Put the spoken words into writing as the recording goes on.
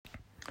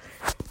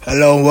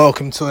Hello and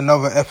welcome to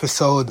another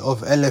episode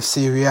of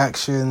LFC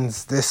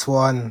Reactions. This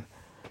one,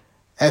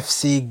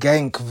 FC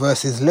Genk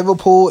versus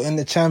Liverpool in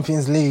the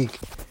Champions League.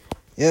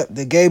 Yep,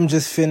 the game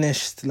just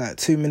finished like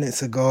 2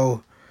 minutes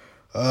ago.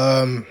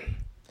 So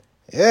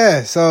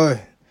it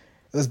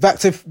was back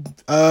to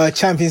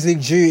Champions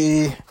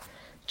League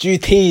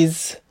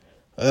duties.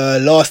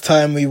 Last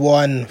time we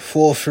won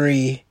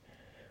 4-3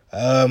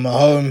 at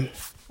home,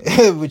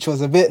 which was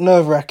a bit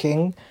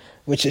nerve-wracking,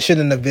 which it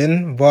shouldn't have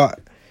been, but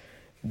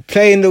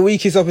playing the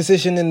weakest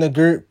opposition in the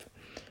group,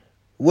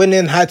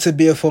 winning had to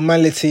be a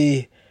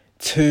formality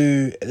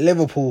to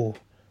Liverpool.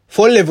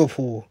 For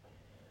Liverpool.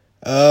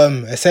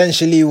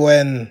 Essentially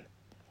when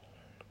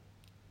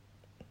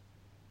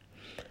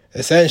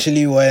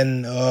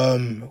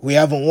we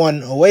haven't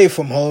won away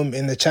from home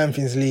in the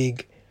Champions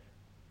League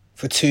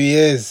for 2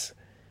 years.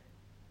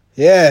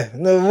 Yeah,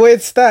 no,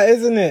 weird stat,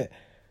 isn't it?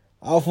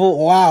 I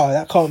thought, wow,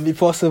 that can't be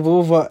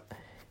possible, but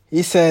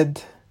he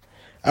said,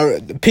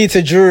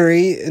 Peter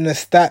Drury in the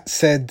stats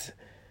said,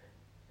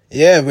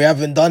 yeah, we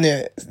haven't done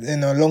it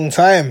in a long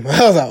time.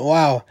 I was like,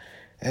 wow.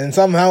 And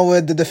somehow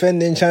we're the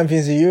defending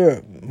champions of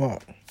Europe.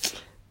 But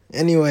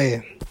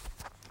anyway,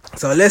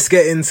 so let's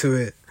get into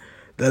it.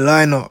 The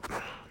lineup.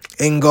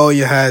 In goal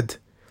you had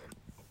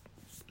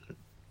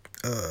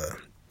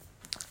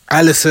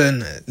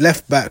Alisson,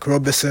 left back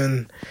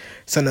Robertson,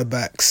 centre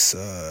backs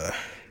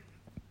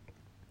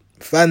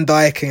Van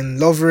Dijk and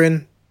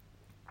Lovren.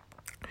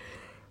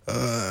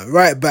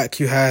 Right back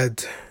you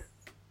had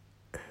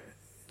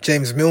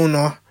James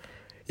Milner.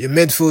 Your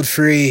midfield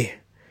three,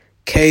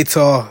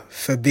 Keita,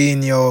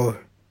 Fabinho,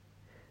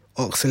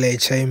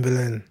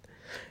 Oxlade-Chamberlain.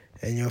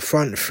 And your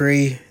front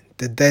three,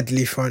 the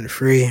deadly front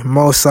three,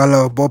 Mo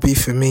Salah, Bobby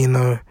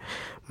Firmino,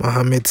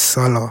 Mohamed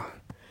Salah.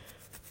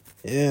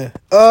 Yeah.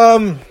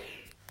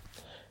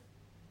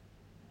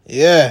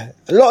 Yeah,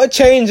 a lot of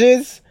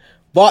changes,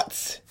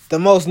 but the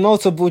most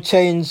notable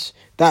change,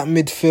 that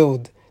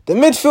midfield. The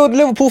midfield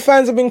Liverpool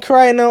fans have been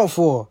crying out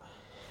for.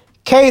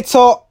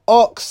 Keita,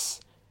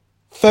 Ox,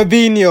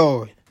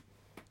 Fabinho.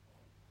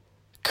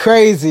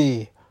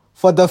 Crazy.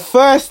 For the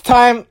first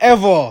time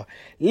ever,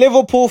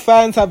 Liverpool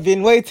fans have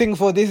been waiting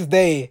for this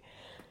day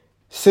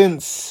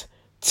since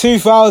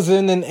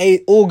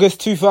 2008, August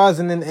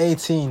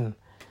 2018.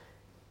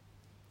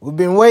 We've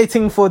been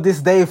waiting for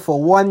this day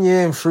for 1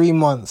 year and 3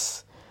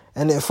 months.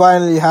 And it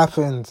finally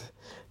happened.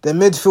 The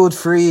midfield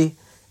three,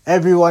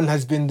 everyone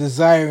has been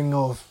desiring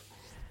of.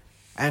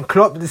 And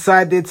Klopp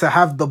decided to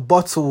have the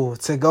bottle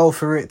to go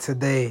for it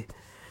today.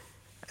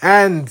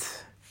 And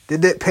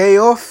did it pay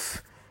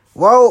off?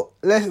 Well,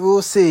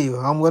 we'll see.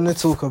 I'm going to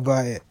talk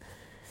about it.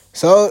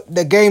 So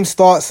the game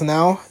starts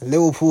now.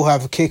 Liverpool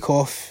have a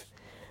kick-off.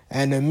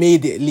 And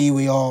immediately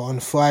we are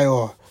on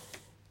fire.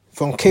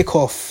 From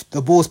kick-off,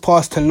 the ball's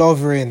passed to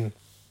Lovren.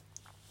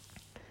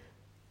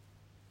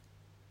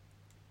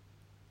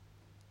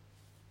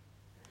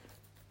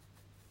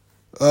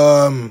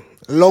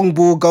 Long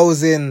ball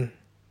goes in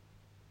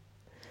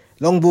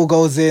to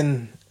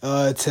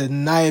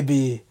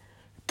Naby.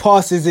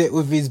 Passes it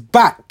with his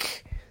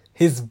back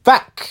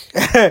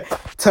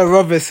to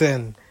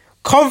Robertson.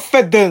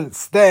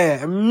 Confidence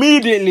there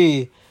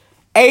immediately.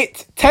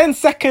 10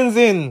 seconds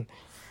in.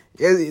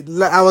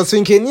 I was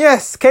thinking,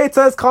 yes,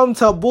 Keita's come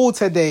to a ball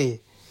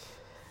today.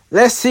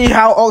 Let's see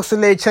how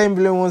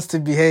Oxlade-Chamberlain wants to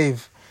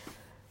behave.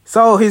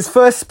 So his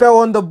first spell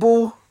on the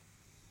ball,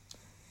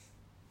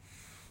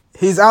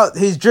 his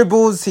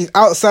dribbles, he's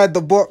outside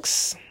the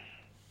box.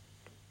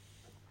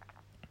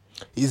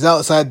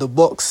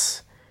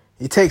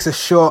 He takes a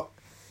shot,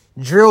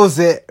 drills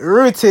it,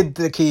 rooted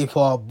the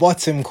keeper,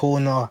 bottom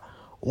corner,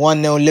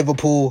 1-0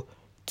 Liverpool,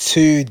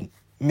 2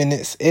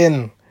 minutes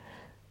in.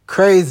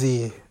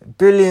 Crazy.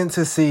 Brilliant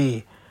to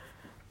see.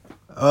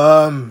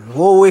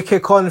 Will we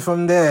kick on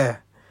from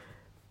there?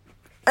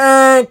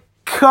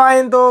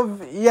 Kind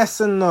of,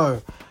 yes and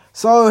no.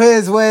 So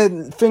here's where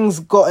things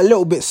got a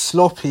little bit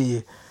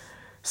sloppy.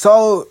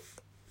 So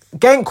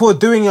Genk were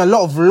doing a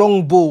lot of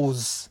long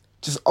balls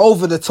just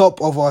over the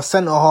top of our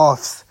centre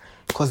halves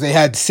because they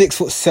had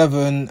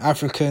 6'7"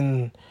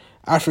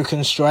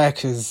 African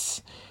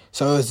strikers.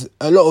 So it was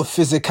a lot of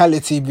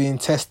physicality being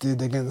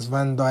tested against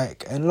Van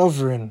Dijk and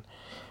Lovren.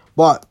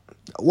 But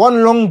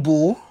one long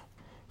ball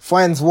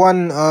finds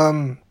one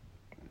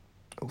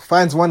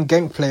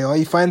Genk player.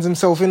 He finds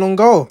himself in on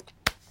goal.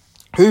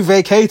 Who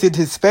vacated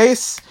his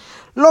space?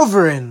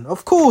 Lovren,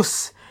 of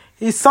course.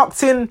 He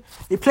sucked in.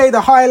 He played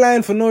a high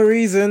line for no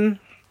reason.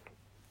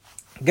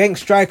 Genk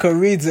striker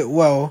reads it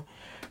well.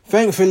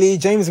 Thankfully,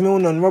 James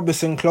Milner and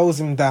Robertson close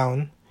him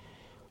down.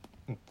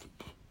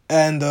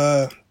 And,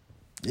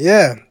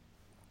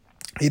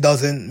 he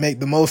doesn't make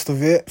the most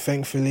of it,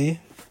 thankfully.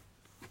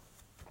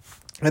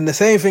 And the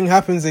same thing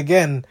happens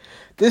again.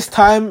 This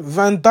time,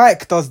 Van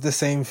Dijk does the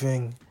same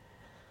thing.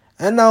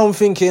 And now I'm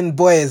thinking,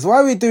 boys, why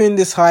are we doing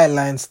this high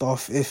line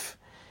stuff if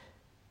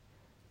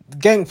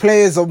Genk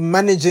players are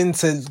managing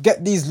to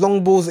get these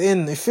long balls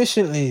in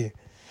efficiently?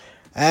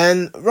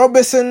 And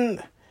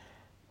Robertson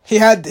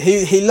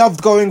he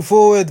loved going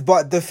forward,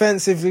 but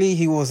defensively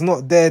he was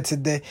not there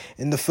today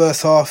in the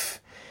first half.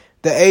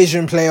 The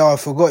Asian player, I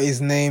forgot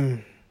his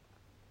name,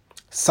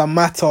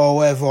 Samata or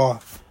whatever.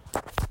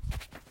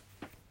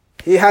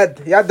 He had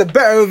the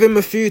better of him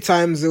a few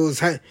times. It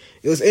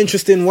was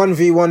interesting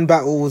 1v1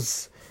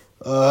 battles.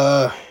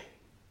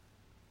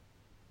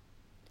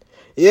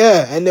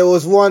 Yeah, and there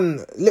was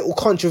one little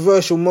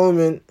controversial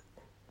moment.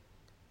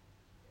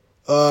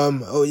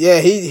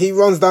 He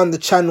runs down the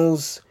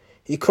channels.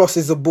 He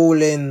crosses the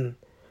ball in.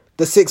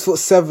 The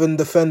 6'7"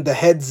 defender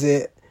heads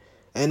it,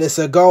 and it's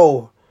a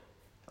goal,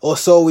 or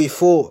so we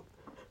thought.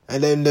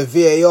 And then the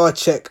VAR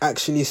check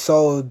actually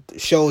showed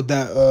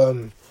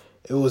that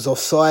it was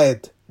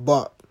offside,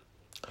 but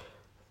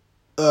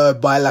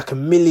by like a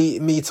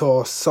millimeter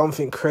or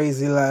something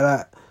crazy like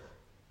that.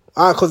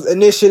 Because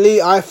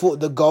initially I thought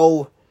the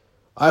goal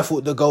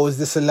was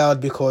disallowed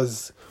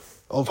because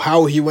of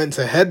how he went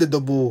to head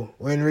the ball,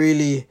 when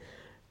really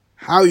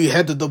how you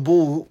headed the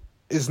ball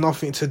is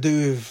nothing to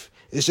do with.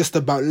 It's just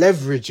about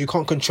leverage. You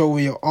can't control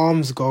where your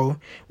arms go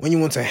when you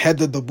want to head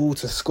the ball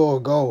to score a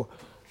goal.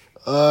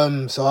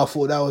 So I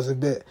thought that was a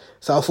bit.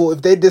 So I thought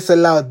if they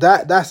disallowed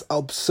that, that's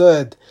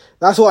absurd.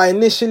 That's what I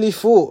initially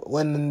thought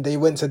when they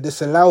went to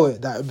disallow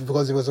it, that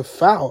because it was a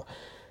foul.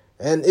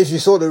 And if you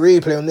saw the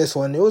replay on this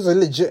one, it was I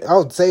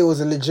would say it was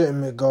a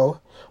legitimate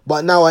goal.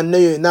 But now I know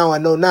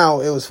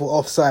it was for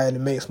offside. It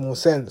makes more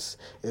sense.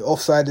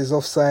 Offside is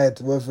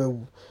offside, whether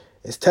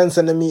it's 10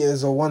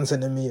 centimeters or 1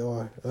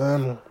 centimeter.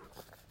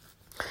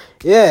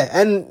 Yeah,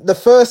 and the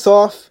first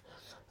half,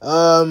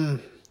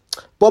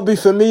 Bobby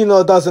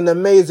Firmino does an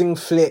amazing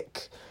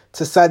flick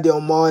to Sadio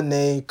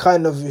Mane,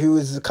 who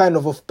was kind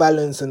of off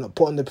balance and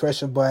put under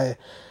pressure by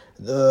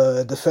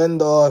the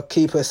defender.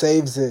 Keeper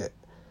saves it.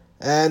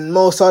 And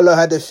Mo Salah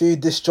had a few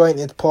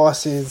disjointed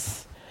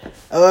passes.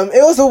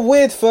 It was a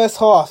weird first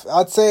half.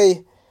 I'd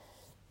say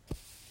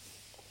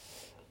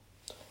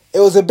it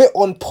was a bit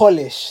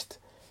unpolished.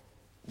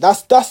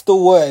 That's the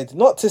word.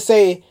 Not to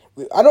say...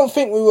 I don't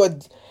think we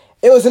would...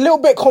 It was a little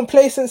bit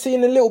complacency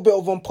and a little bit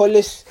of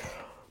unpolished,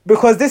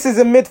 because this is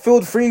a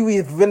midfield three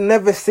we've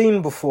never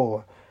seen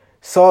before.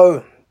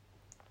 So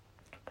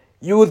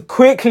you would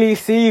quickly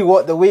see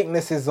what the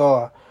weaknesses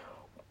are.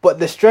 But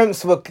the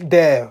strengths were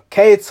there.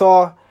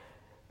 Keita,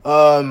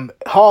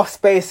 half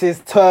spaces,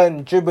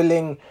 turn,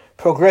 dribbling,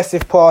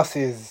 progressive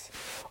passes.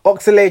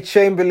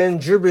 Oxlade-Chamberlain,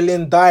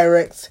 dribbling,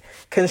 direct,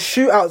 can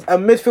shoot out, a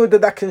midfielder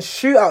that can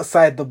shoot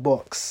outside the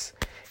box.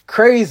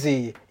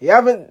 Crazy. You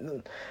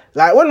haven't...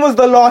 Like, when was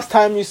the last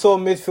time you saw a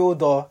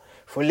midfielder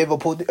for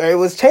Liverpool? It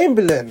was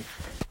Chamberlain,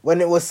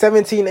 when it was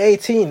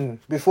 17-18,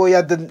 before he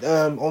had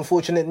the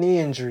unfortunate knee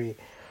injury.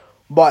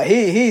 But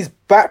he was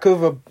back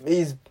with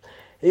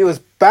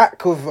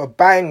a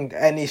bang,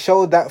 and he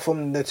showed that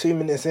from the 2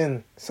 minutes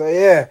in. So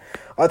yeah,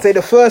 I'd say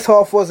the first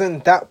half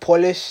wasn't that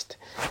polished,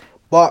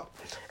 but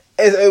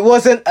it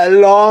wasn't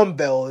alarm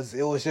bells.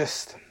 It was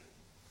just,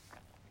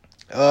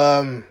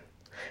 it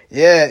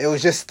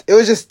was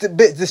just a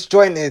bit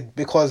disjointed,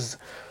 because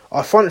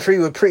our front three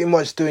were pretty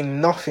much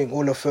doing nothing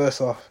all the first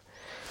half.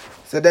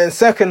 So then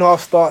second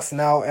half starts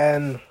now,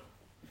 and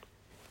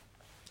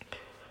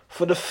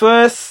for the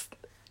first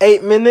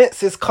 8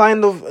 minutes, it's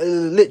kind of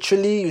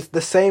literally the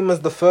same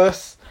as the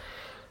first.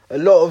 A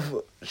lot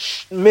of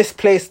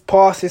misplaced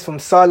passes from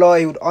Salah.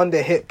 He would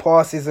underhit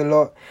passes a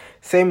lot.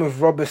 Same with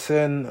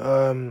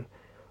Robertson.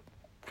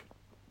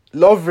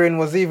 Lovren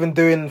was even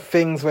doing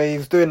things where he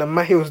was doing a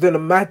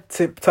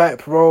Matip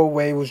type role,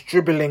 where he was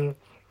dribbling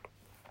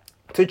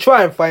to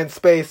try and find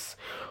space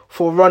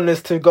for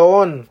runners to go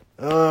on,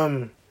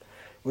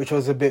 which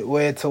was a bit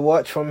weird to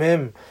watch from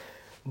him.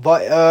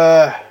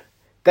 But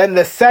then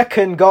the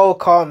second goal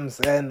comes,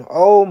 and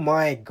oh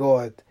my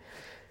God,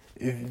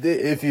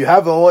 if you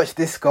haven't watched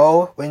this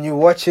goal, when you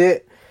watch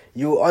it,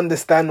 you'll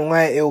understand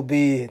why it'll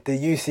be the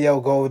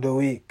UCL goal of the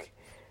week.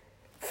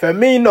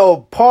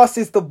 Firmino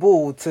passes the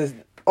ball to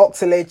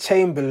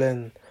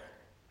Oxlade-Chamberlain.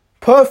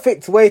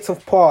 Perfect weight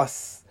of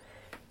pass.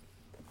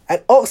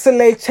 And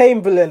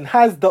Oxlade-Chamberlain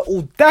has the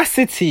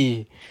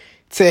audacity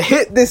to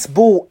hit this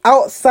ball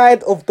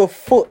outside of the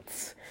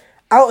foot,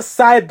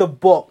 outside the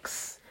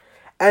box.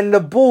 And the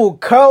ball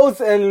curls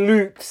and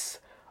loops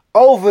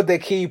over the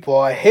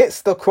keeper,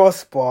 hits the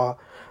crossbar,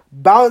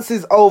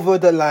 bounces over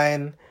the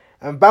line,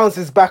 and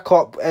bounces back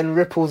up and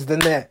ripples the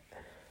net.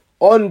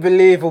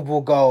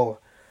 Unbelievable goal.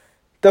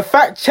 The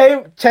fact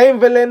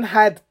Chamberlain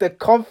had the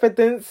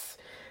confidence,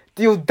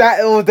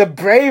 the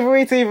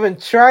bravery to even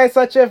try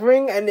such a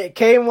thing, and it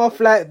came off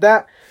like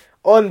that,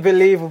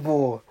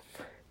 unbelievable.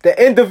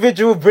 The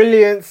individual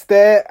brilliance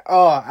there,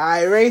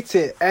 I rate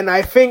it. And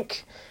I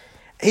think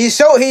he's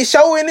showing his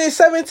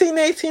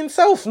 17-18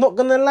 self, not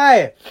gonna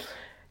lie.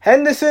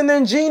 Henderson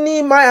and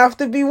Gini might have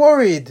to be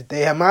worried.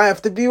 They might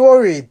have to be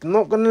worried,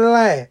 not gonna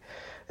lie.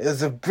 It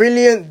was a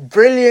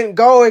brilliant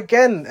goal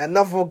again.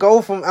 Another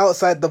goal from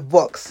outside the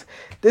box.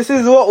 This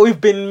is what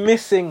we've been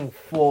missing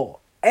for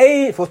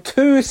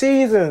 2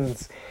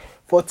 seasons.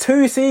 For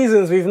 2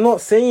 seasons, we've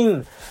not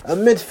seen a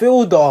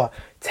midfielder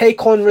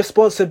take on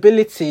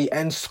responsibility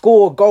and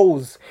score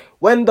goals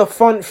when the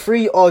front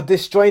three are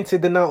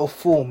disjointed and out of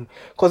form.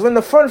 Because when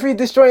the front three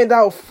disjointed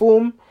out of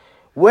form,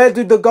 where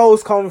do the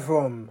goals come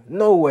from?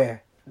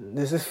 Nowhere.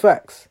 This is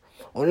facts.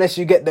 Unless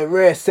you get the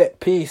rare set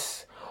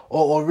piece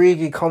or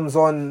Origi comes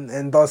on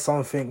and does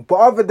something. But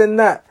other than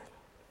that,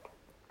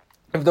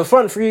 if the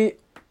front three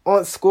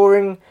aren't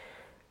scoring,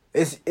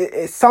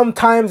 it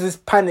sometimes it's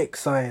panic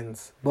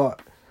signs. But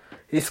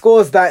he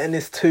scores that and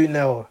it's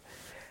 2-0.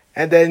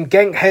 And then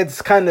Genk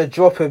heads kind of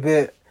drop a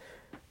bit.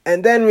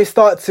 And then we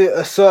start to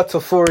assert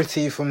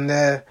authority from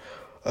there.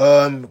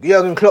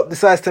 Jurgen Klopp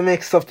decides to make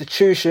a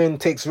substitution,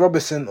 takes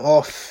Robertson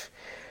off.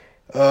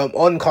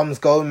 On comes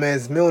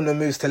Gomez. Milner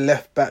moves to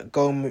left back.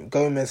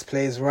 Gomez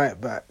plays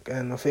right back.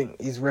 And I think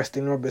he's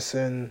resting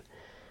Robertson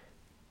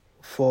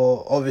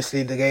for,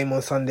 obviously, the game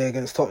on Sunday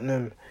against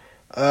Tottenham.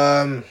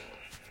 From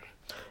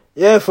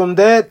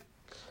there.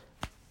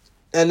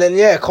 And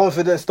then,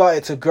 confidence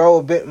started to grow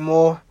a bit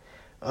more.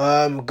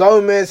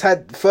 Gomez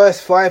had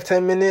first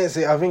 5-10 minutes.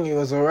 I think he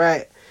was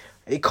alright.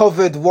 He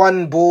covered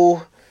one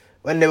ball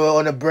when they were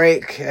on a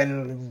break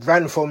and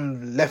ran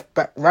from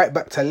right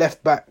back to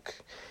left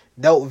back.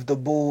 Dealt with the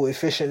ball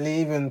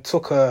efficiently. Even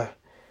took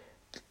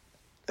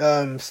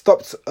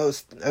stopped a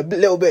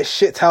little bit of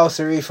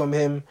shithousery from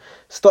him.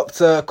 Stopped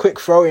a quick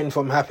throw-in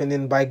from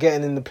happening by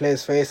getting in the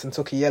player's face and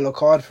took a yellow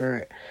card for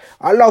it.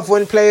 I love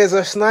when players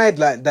are snide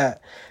like that.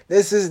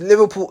 This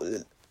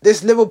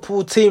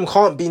Liverpool team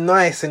can't be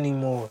nice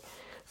anymore.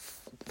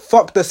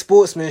 Fuck the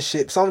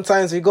sportsmanship.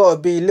 Sometimes we gotta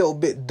be a little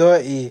bit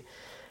dirty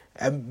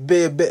and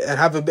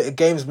have a bit of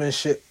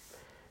gamesmanship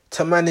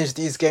to manage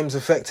these games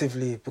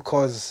effectively.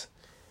 Because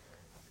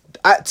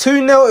at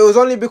 2-0, it was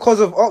only because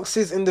of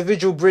Ox's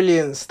individual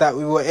brilliance that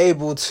we were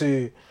able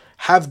to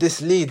have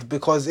this lead.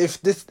 Because if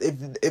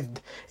it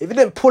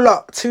didn't pull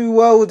up two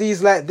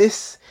worldies like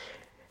this,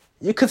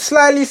 you could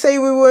slightly say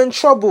we were in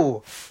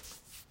trouble.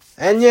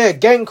 And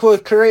Genk were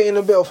creating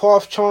a bit of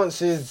half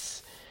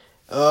chances.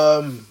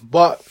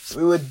 But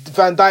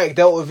Van Dijk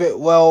dealt with it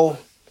well.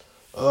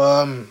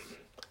 And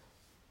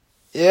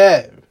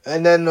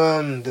then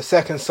the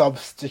second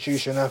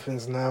substitution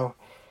happens now.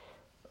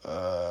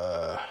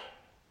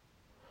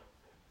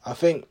 I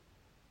think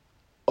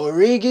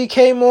Origi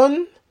came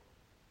on.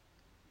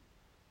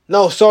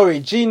 No, sorry,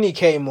 Gini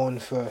came on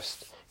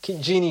first.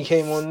 Gini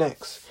came on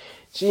next.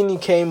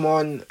 Gini came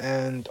on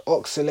and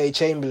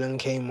Oxlade-Chamberlain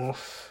came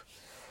off.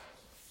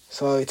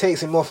 So it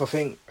takes him off, I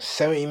think,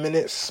 70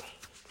 minutes.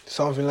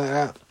 Something like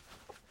that.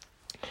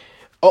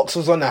 Ox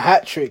was on a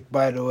hat-trick,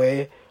 by the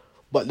way.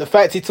 But the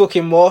fact he took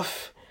him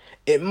off,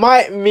 it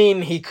might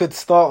mean he could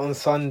start on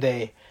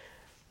Sunday.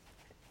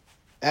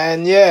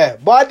 And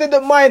but I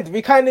didn't mind.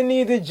 We kind of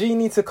needed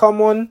Gini to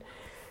come on.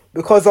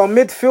 Because our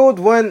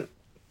midfield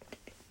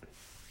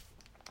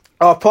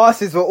our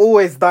passes were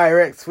always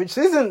direct.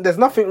 There's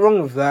nothing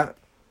wrong with that.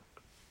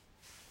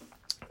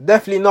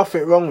 Definitely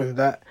nothing wrong with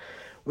that.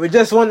 We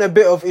just want a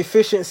bit of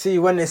efficiency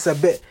when it's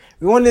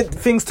we wanted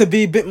things to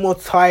be a bit more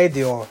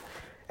tidier.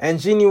 And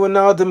Gini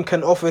Wijnaldum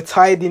can offer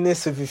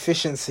tidiness of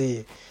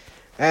efficiency.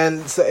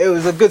 And so it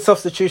was a good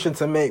substitution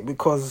to make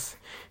because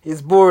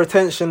his ball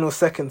retention was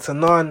second to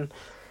none.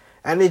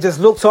 And he just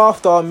looked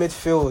after our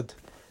midfield.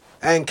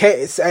 And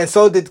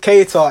so did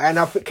Keita. And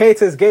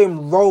Keita's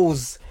game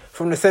rose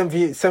from the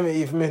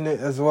 70th minute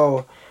as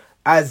well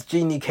as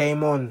Gini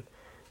came on.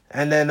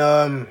 And then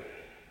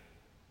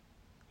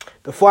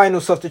the final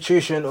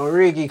substitution,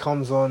 Origi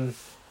comes on.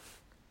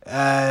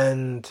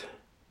 And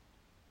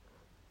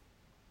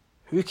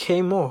who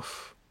came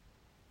off?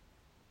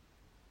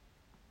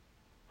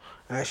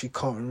 I actually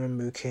can't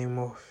remember who came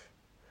off.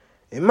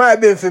 It might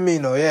have been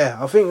Firmino,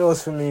 I think it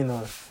was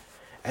Firmino.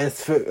 And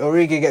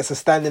Origi gets a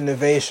standing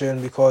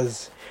ovation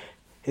because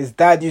his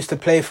dad used to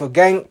play for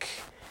Genk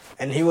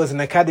and he was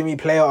an academy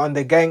player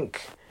under Genk.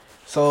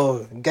 So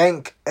the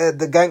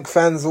Genk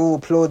fans all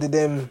applauded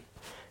him.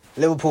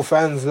 Liverpool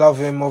fans love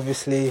him,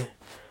 obviously.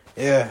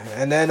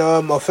 And then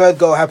our third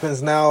goal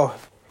happens now.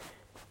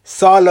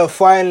 Salah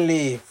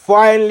finally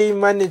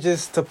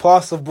manages to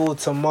pass the ball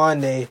to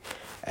Mane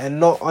and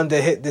not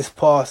underhit this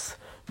pass.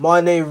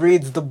 Mane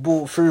reads the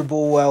through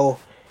ball well,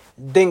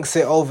 dinks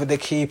it over the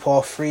keeper.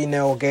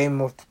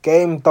 3-0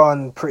 game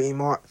done pretty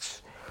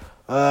much.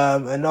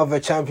 Another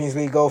Champions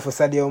League goal for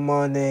Sadio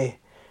Mane.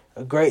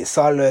 A great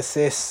Salah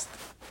assist.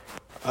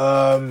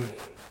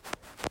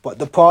 But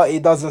the party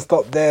doesn't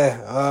stop there.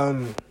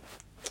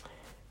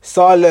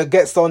 Salah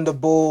gets on the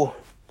ball.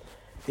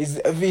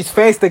 He's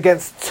faced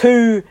against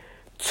two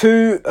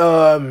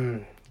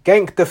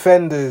Genk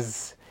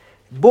defenders.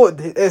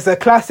 But it's a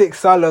classic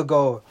Salah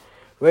goal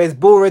where his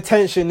ball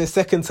retention is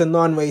second to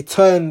none, where he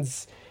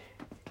turns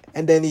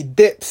and then he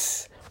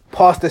dips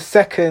past the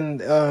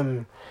second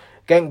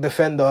Genk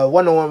defender,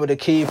 1-on-1 with the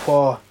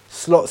keeper,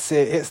 slots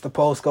it, hits the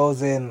post,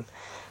 goes in.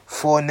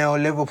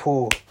 4-0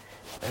 Liverpool.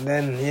 And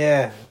then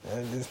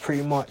it's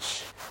pretty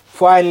much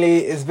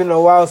finally, it's been a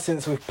while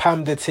since we've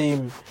pammed the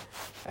team,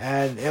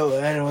 and it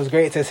was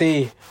great to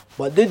see.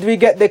 But did we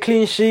get the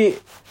clean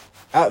sheet?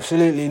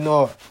 Absolutely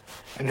not.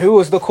 And who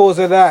was the cause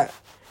of that?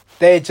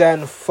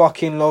 Dejan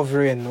fucking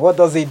Lovren. What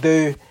does he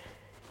do?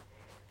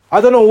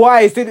 I don't know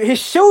why. He's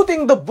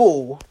shielding the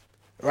ball,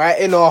 right,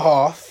 in our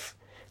half.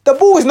 The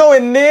ball is nowhere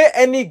near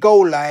any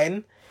goal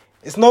line.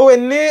 It's nowhere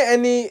near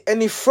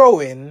any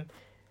throw-in.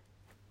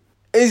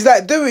 He's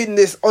like doing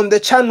this on the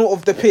channel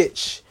of the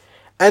pitch.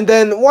 And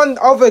then one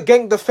other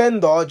Genk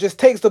defender just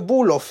takes the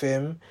ball off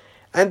him.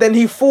 And then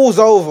he falls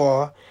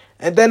over.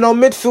 And then our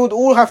midfield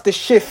all have to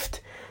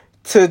shift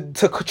to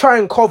try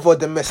and cover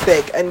the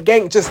mistake. And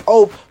Genk just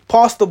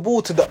pass the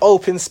ball to the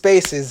open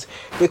spaces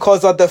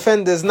because our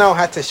defenders now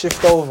had to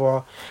shift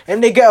over.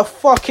 And they get a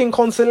fucking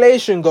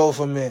consolation goal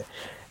from it.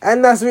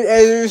 And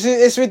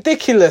it's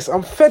ridiculous.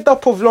 I'm fed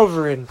up of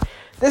Lovren.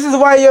 This is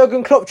why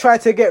Jurgen Klopp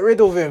tried to get rid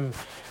of him.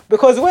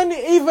 Because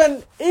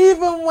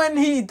even when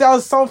he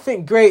does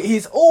something great,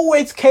 he's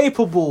always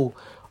capable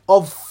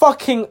of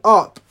fucking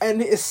up.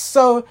 And it's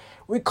so...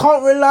 we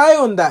can't rely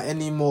on that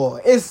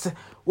anymore.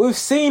 We've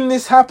seen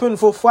this happen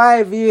for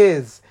 5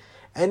 years.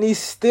 And he's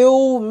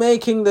still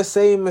making the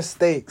same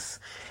mistakes.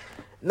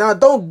 Now,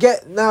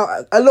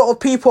 a lot of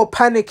people are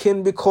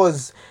panicking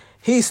because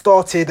he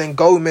started and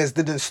Gomez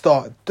didn't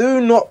start.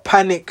 Do not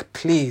panic,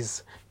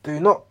 please. Do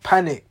not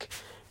panic.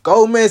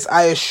 Gomez,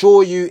 I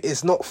assure you,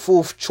 is not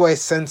fourth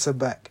choice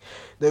centre-back.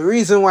 The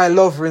reason why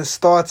Lovren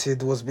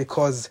started was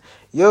because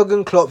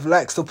Jurgen Klopp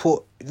likes to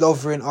put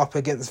Lovren up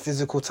against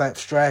physical type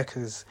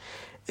strikers.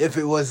 If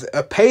it was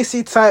a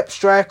pacey type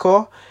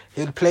striker,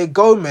 he'd play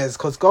Gomez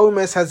because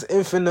Gomez has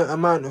infinite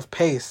amount of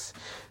pace.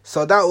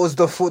 So that was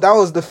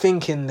the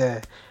thinking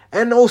there.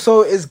 And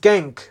also it's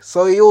Genk,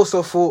 so he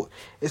also thought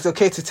it's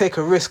okay to take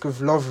a risk with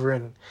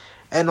Lovren.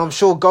 And I'm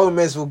sure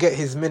Gomez will get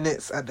his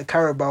minutes at the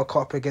Carabao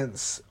Cup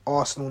against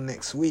Arsenal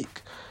next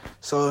week.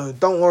 So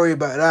don't worry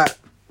about that.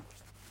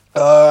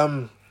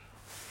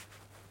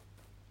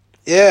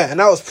 Yeah, and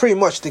that was pretty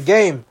much the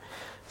game.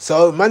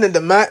 So man of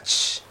the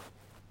match,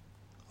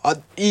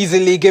 I'd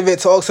easily give it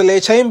to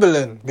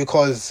Oxlade-Chamberlain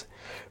because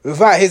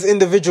without his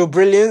individual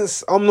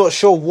brilliance, I'm not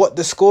sure what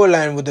the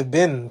scoreline would have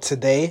been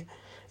today.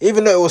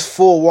 Even though it was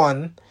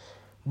 4-1.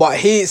 But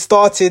he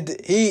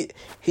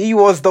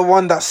was the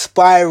one that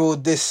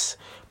spiraled this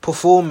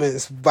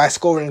performance by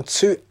scoring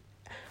 2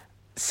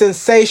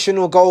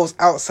 sensational goals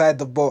outside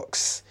the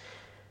box.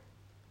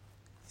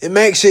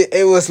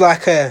 It was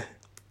like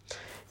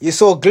you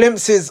saw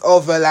glimpses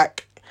of a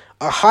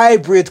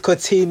hybrid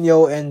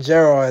Coutinho and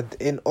Gerrard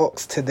in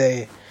Ox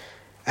today.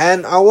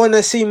 And I want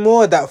to see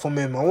more of that from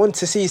him. I want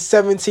to see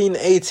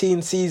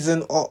 17-18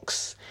 season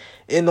Ox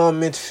in our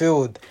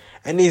midfield.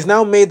 And he's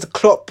now made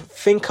Klopp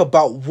think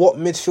about what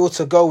midfield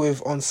to go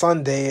with on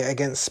Sunday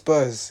against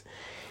Spurs.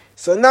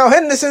 So now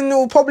Henderson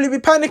will probably be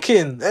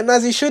panicking, and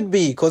as he should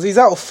be, because he's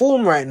out of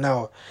form right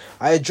now.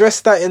 I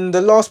addressed that in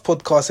the last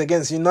podcast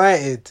against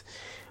United.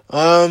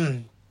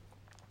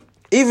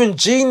 Even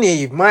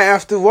Genie might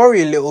have to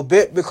worry a little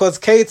bit because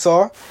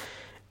Keita,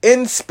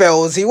 in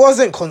spells, he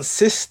wasn't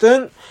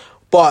consistent,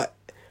 but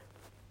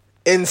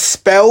in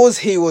spells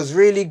he was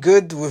really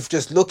good with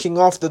just looking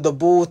after the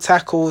ball,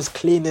 tackles,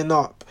 cleaning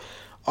up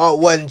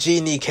when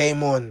Genie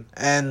came on,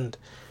 and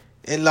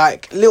in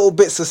little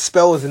bits of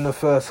spells in the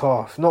first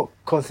half, not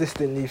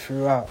consistently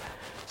throughout.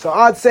 So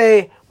I'd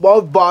say,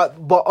 but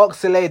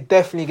Oxlade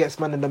definitely gets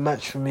man of the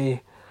match for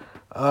me.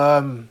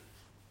 Our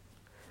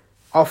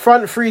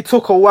front three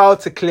took a while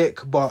to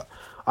click, but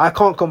I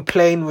can't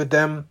complain with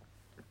them.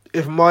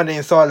 If Mane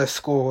and Salah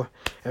score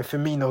and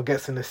Firmino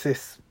gets an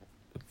assist,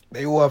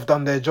 they all have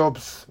done their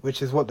jobs,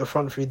 which is what the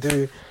front three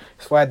do.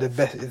 It's why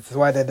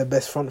they're the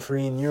best front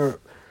three in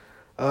Europe.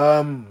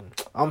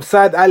 I'm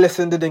sad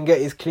Alisson didn't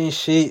get his clean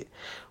sheet.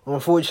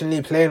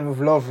 Unfortunately, playing with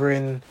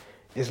Lovren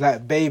is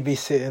like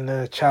babysitting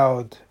a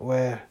child,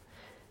 where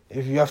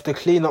if you have to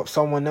clean up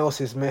someone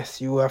else's mess,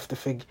 you'll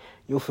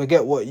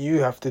forget what you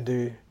have to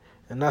do,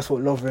 and that's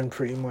what Lovren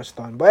pretty much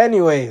done. But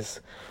anyways,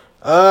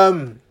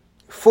 4-1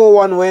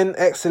 win,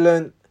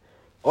 excellent.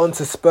 On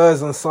to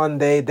Spurs on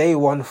Sunday. They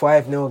won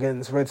 5-0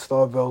 against Red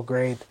Star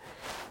Belgrade.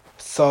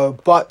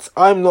 But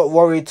I'm not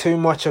worried too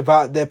much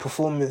about their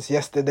performance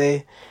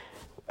yesterday.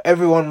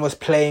 Everyone was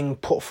playing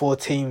pot 4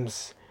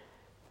 teams.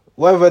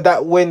 Whether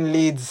that win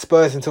leads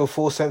Spurs into a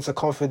full sense of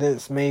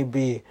confidence,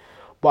 maybe.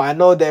 But I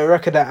know their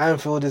record at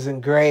Anfield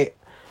isn't great.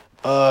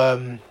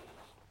 Harry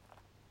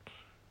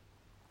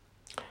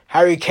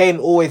Kane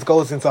always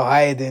goes into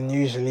hiding,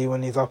 usually,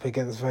 when he's up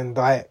against Van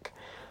Dijk.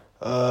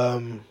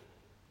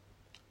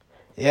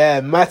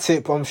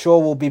 Matip, I'm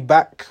sure, will be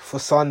back for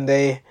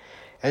Sunday.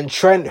 And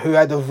Trent, who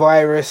had a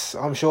virus,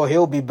 I'm sure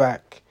he'll be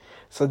back.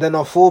 So then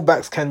our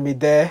fullbacks can be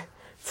there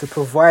to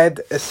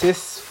provide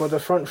assists for the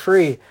front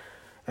three.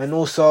 And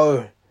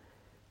also,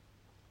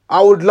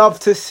 I would love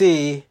to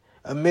see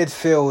a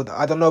midfield,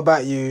 I don't know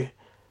about you,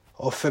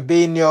 of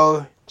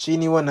Fabinho,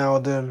 Gini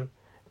Wijnaldum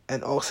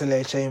and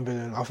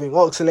Oxlade-Chamberlain. I think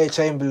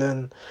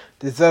Oxlade-Chamberlain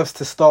deserves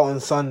to start on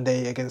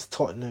Sunday against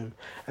Tottenham.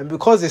 And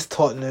because it's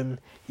Tottenham,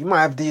 you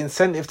might have the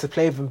incentive to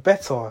play even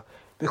better,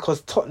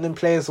 because Tottenham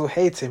players will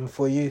hate him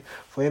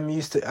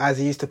as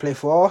he used to play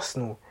for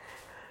Arsenal.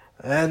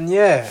 And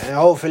yeah, and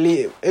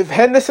hopefully, if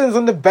Henderson's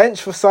on the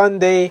bench for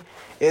Sunday,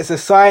 it's a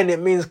sign. It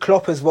means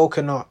Klopp has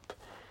woken up.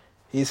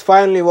 He's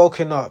finally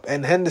woken up,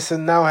 and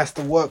Henderson now has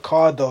to work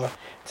harder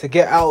to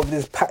get out of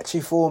this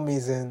patchy form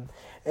he's in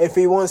if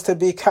he wants to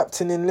be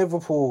captain in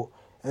Liverpool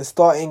and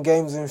starting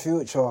games in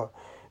future.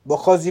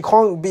 Because you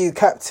can't be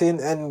captain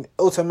and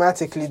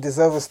automatically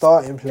deserve a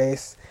starting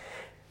place,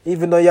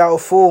 even though you're out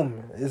of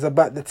form. It's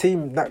about the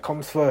team that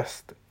comes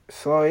first.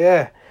 So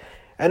yeah.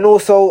 And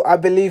also, I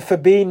believe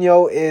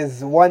Fabinho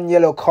is one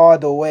yellow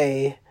card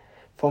away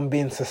from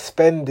being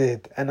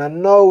suspended. And I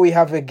know we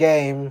have a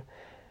game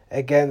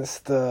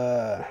against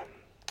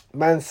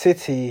Man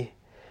City,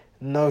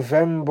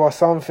 November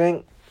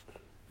something.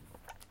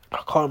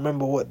 I can't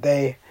remember what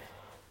day.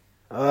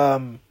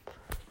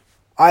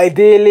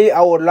 Ideally,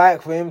 I would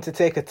like for him to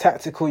take a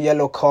tactical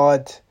yellow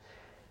card.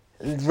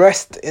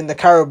 Rest in the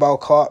Carabao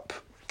Cup.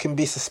 Can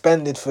be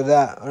suspended for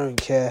that. I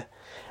don't care.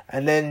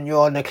 And then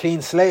you're on a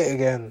clean slate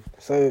again.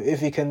 So if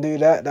he can do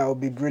that, that would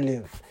be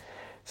brilliant.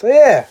 So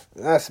yeah,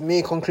 that's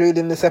me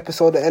concluding this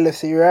episode of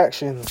LFC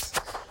Reactions.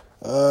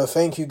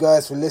 Thank you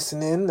guys for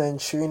listening and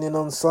tuning in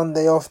on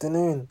Sunday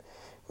afternoon,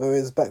 where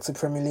it's back to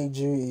Premier League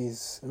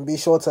duties. And be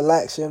sure to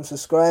like, share and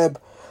subscribe.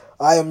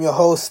 I am your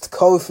host,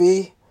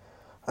 Kofi.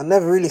 I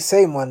never really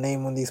say my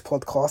name on these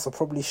podcasts. I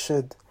probably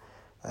should,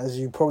 as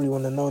you probably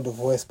want to know the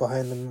voice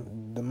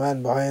behind the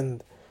man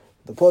behind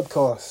the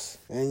podcast.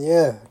 And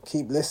yeah,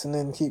 keep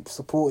listening, keep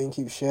supporting,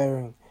 keep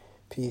sharing.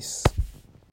 Peace.